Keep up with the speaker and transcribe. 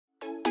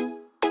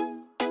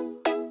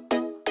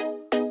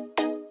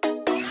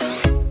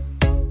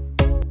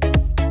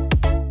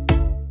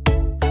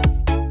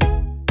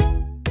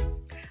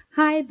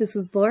Hi, this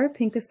is Laura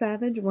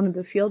Pinkasavage, one of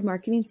the field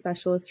marketing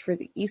specialists for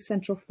the East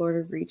Central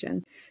Florida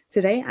region.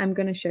 Today, I'm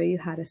going to show you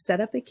how to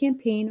set up a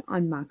campaign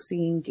on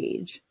Moxi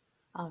Engage.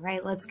 All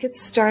right, let's get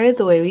started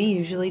the way we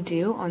usually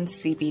do on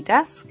CB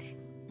Desk,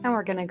 and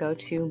we're going to go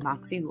to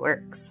Moxi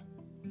Works.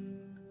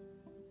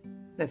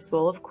 This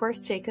will, of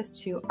course, take us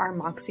to our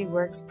Moxi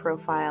Works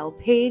profile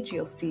page.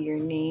 You'll see your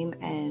name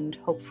and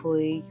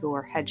hopefully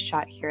your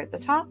headshot here at the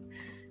top.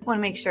 I want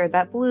to make sure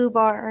that blue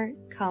bar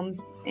comes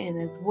in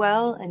as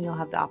well, and you'll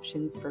have the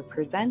options for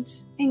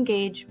Present,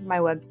 Engage, My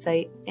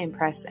Website,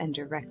 Impress, and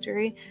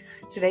Directory.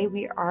 Today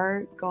we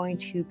are going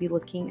to be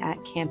looking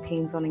at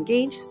campaigns on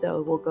Engage,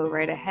 so we'll go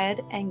right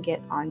ahead and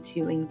get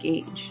onto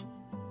Engage.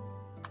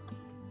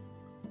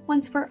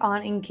 Once we're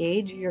on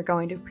Engage, you're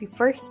going to be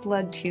first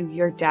led to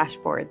your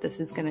dashboard. This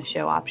is going to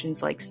show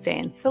options like Stay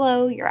and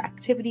Flow, your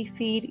activity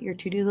feed, your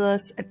to-do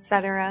list,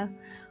 etc.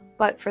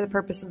 But for the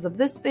purposes of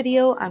this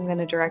video, I'm going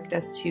to direct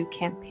us to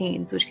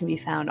campaigns, which can be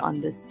found on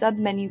this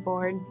sub-menu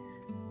board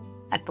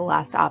at the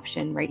last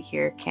option right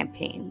here,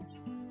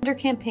 campaigns. Under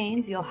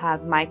campaigns, you'll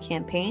have My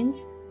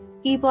Campaigns,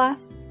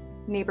 e-blasts,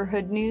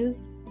 neighborhood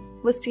news,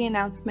 listing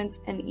announcements,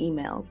 and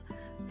emails.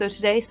 So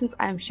today, since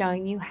I'm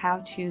showing you how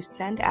to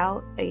send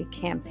out a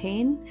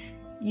campaign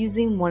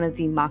using one of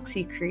the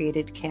Moxi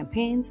created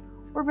campaigns,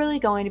 we're really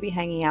going to be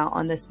hanging out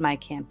on this My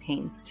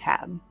Campaigns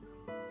tab.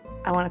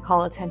 I want to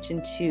call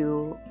attention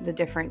to the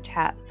different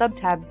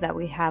sub-tabs that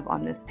we have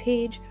on this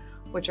page,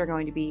 which are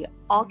going to be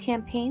all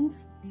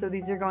campaigns. So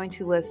these are going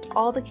to list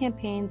all the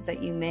campaigns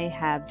that you may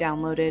have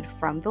downloaded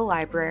from the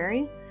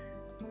library.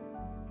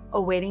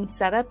 Awaiting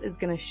setup is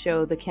going to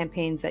show the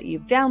campaigns that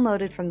you've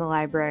downloaded from the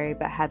library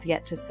but have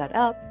yet to set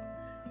up.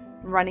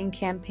 Running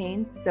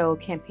campaigns, so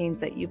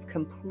campaigns that you've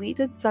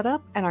completed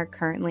setup and are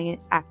currently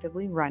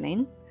actively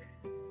running.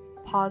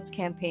 Paused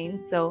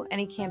campaigns, so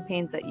any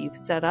campaigns that you've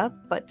set up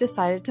but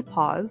decided to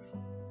pause.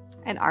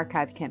 And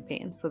archived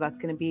campaigns, so that's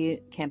going to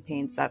be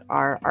campaigns that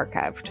are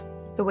archived.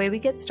 The way we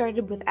get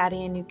started with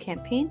adding a new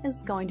campaign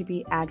is going to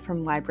be Add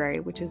from Library,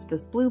 which is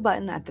this blue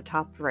button at the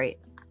top right.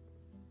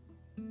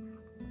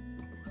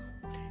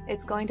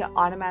 It's going to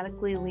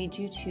automatically lead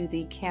you to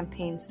the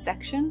campaigns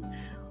section,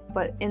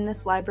 but in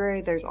this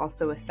library there's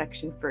also a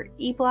section for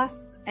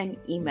e-blasts and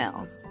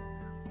emails.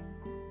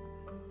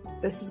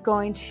 This is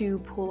going to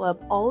pull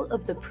up all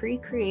of the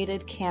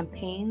pre-created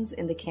campaigns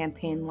in the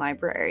campaign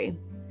library.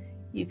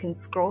 You can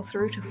scroll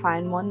through to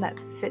find one that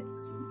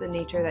fits the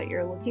nature that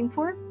you're looking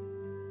for.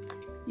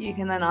 You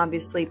can then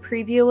obviously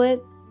preview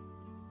it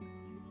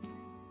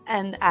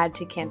and add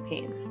to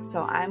campaigns.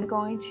 So I'm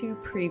going to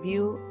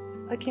preview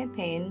a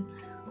campaign.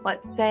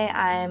 Let's say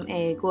I'm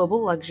a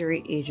global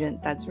luxury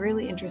agent that's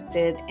really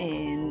interested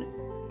in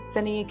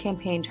sending a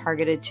campaign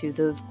targeted to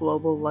those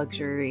global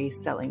luxury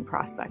selling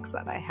prospects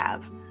that I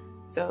have.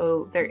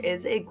 So there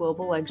is a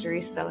global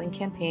luxury selling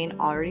campaign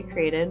already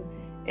created.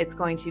 It's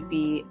going to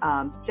be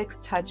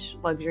 6-touch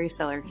luxury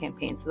seller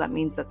campaign. So that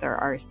means that there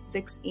are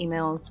 6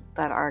 emails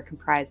that are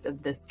comprised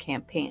of this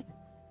campaign.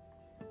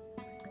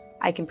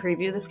 I can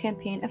preview this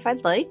campaign if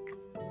I'd like.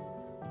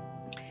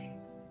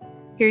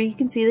 Here you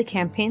can see the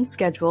campaign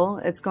schedule.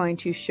 It's going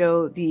to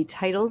show the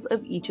titles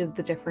of each of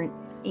the different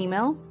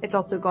emails. It's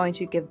also going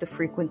to give the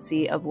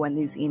frequency of when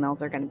these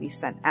emails are going to be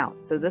sent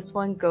out. So this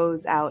one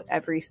goes out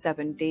every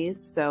 7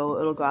 days. So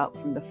it'll go out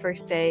from the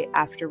first day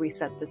after we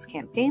set this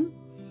campaign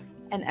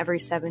and every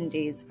 7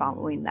 days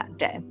following that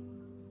day.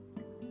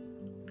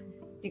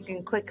 You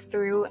can click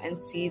through and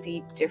see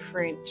the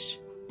different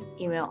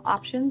email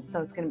options.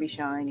 So it's going to be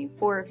showing you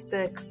 4 of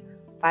 6,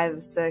 5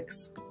 of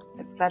 6,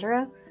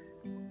 etc.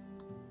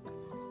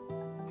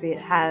 It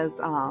has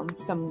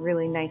some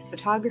really nice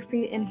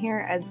photography in here,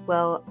 as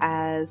well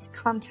as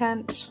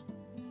content,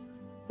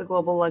 the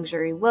global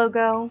luxury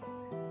logo,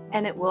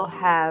 and it will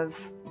have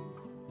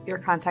your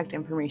contact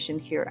information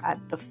here at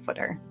the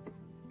footer.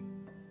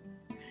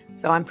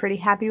 So I'm pretty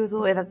happy with the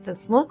way that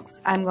this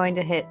looks. I'm going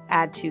to hit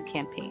Add to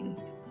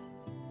Campaigns.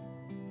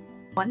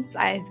 Once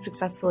I've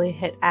successfully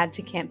hit Add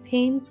to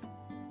Campaigns,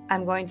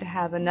 I'm going to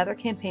have another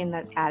campaign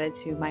that's added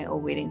to my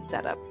awaiting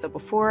setup. So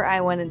before I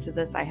went into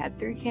this, I had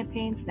 3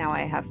 campaigns. Now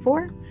I have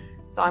 4.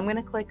 So I'm going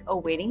to click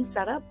awaiting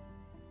setup.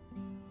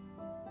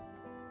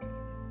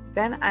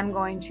 Then I'm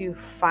going to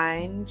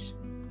find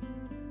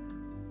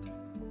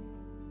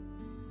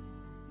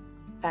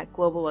that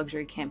global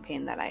luxury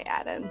campaign that I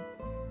added.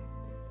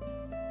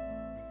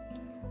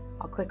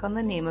 I'll click on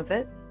the name of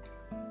it.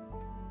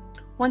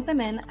 Once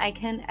I'm in, I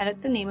can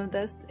edit the name of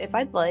this if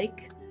I'd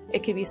like.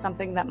 It could be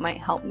something that might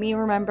help me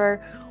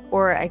remember,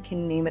 or I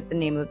can name it the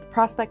name of the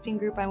prospecting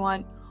group I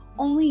want.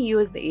 Only you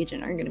as the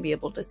agent are going to be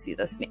able to see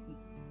this name.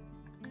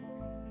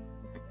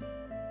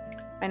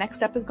 My next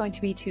step is going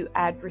to be to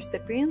add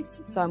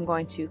recipients. So I'm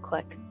going to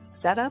click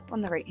Setup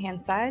on the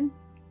right-hand side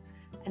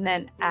and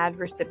then Add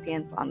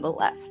Recipients on the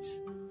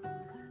left.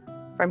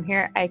 From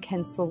here, I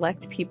can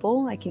select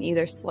people. I can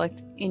either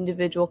select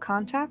individual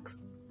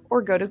contacts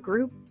or go to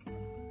groups.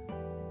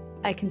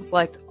 I can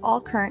select all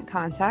current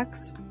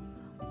contacts,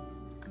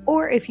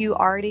 or if you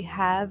already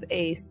have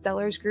a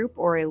sellers group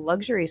or a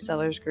luxury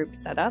sellers group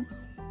set up,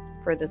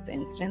 for this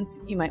instance,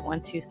 you might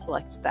want to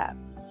select that.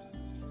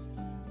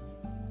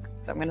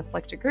 So I'm going to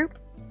select a group,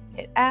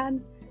 hit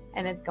add,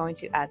 and it's going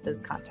to add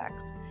those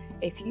contacts.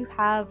 If you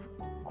have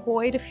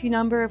quite a few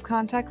number of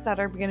contacts that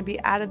are going to be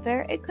added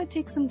there, it could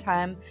take some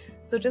time,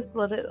 so just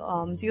let it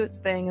do its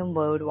thing and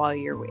load while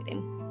you're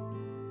waiting.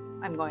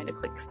 I'm going to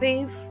click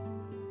save,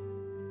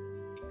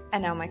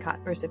 and now my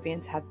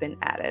recipients have been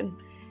added.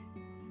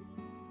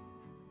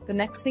 The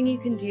next thing you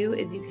can do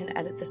is you can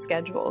edit the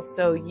schedule.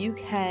 So you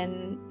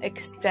can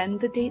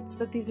extend the dates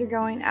that these are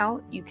going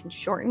out, you can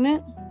shorten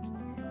it.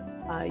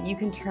 You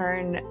can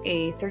turn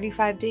a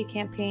 35-day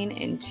campaign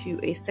into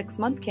a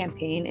 6-month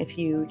campaign if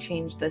you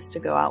change this to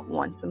go out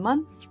once a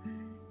month.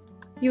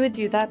 You would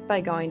do that by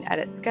going to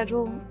edit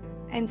schedule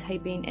and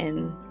typing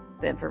in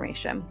the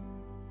information.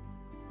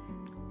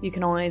 You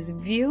can always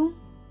view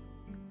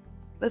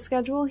the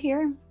schedule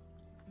here,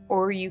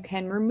 or you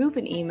can remove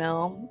an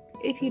email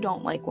if you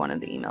don't like one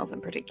of the emails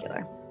in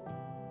particular.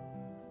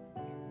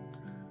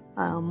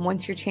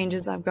 Once your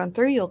changes have gone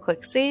through, you'll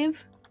click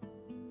save.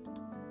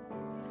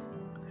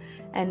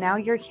 And now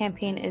your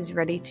campaign is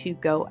ready to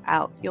go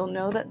out. You'll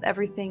know that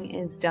everything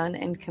is done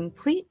and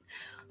complete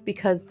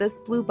because this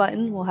blue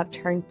button will have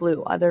turned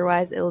blue.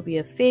 Otherwise, it will be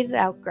a faded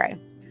out gray.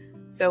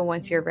 So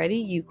once you're ready,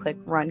 you click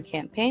Run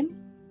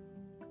Campaign.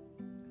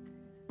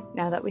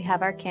 Now that we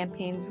have our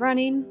campaigns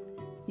running,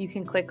 you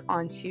can click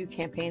onto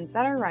campaigns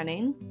that are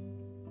running.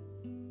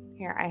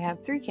 Here I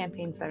have 3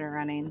 campaigns that are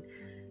running,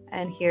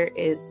 and here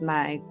is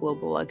my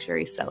Global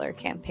Luxury Seller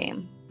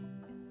campaign.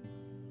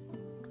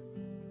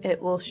 It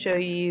will show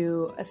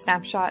you a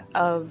snapshot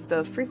of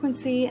the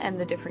frequency and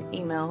the different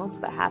emails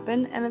that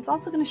happen, and it's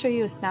also going to show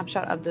you a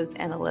snapshot of those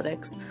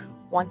analytics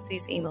once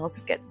these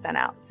emails get sent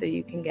out. So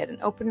you can get an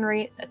open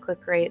rate, a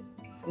click rate,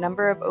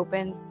 number of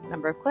opens,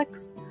 number of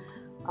clicks,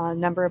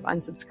 number of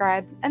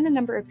unsubscribed, and the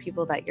number of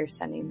people that you're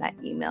sending that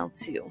email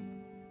to.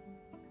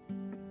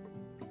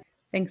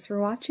 Thanks for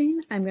watching.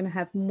 I'm going to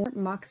have more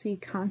Moxi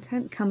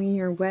content coming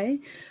your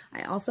way.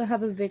 I also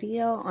have a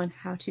video on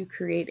how to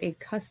create a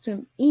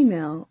custom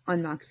email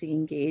on Moxi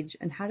Engage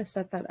and how to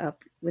set that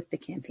up with the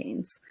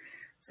campaigns.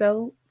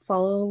 So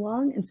follow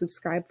along and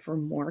subscribe for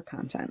more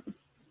content.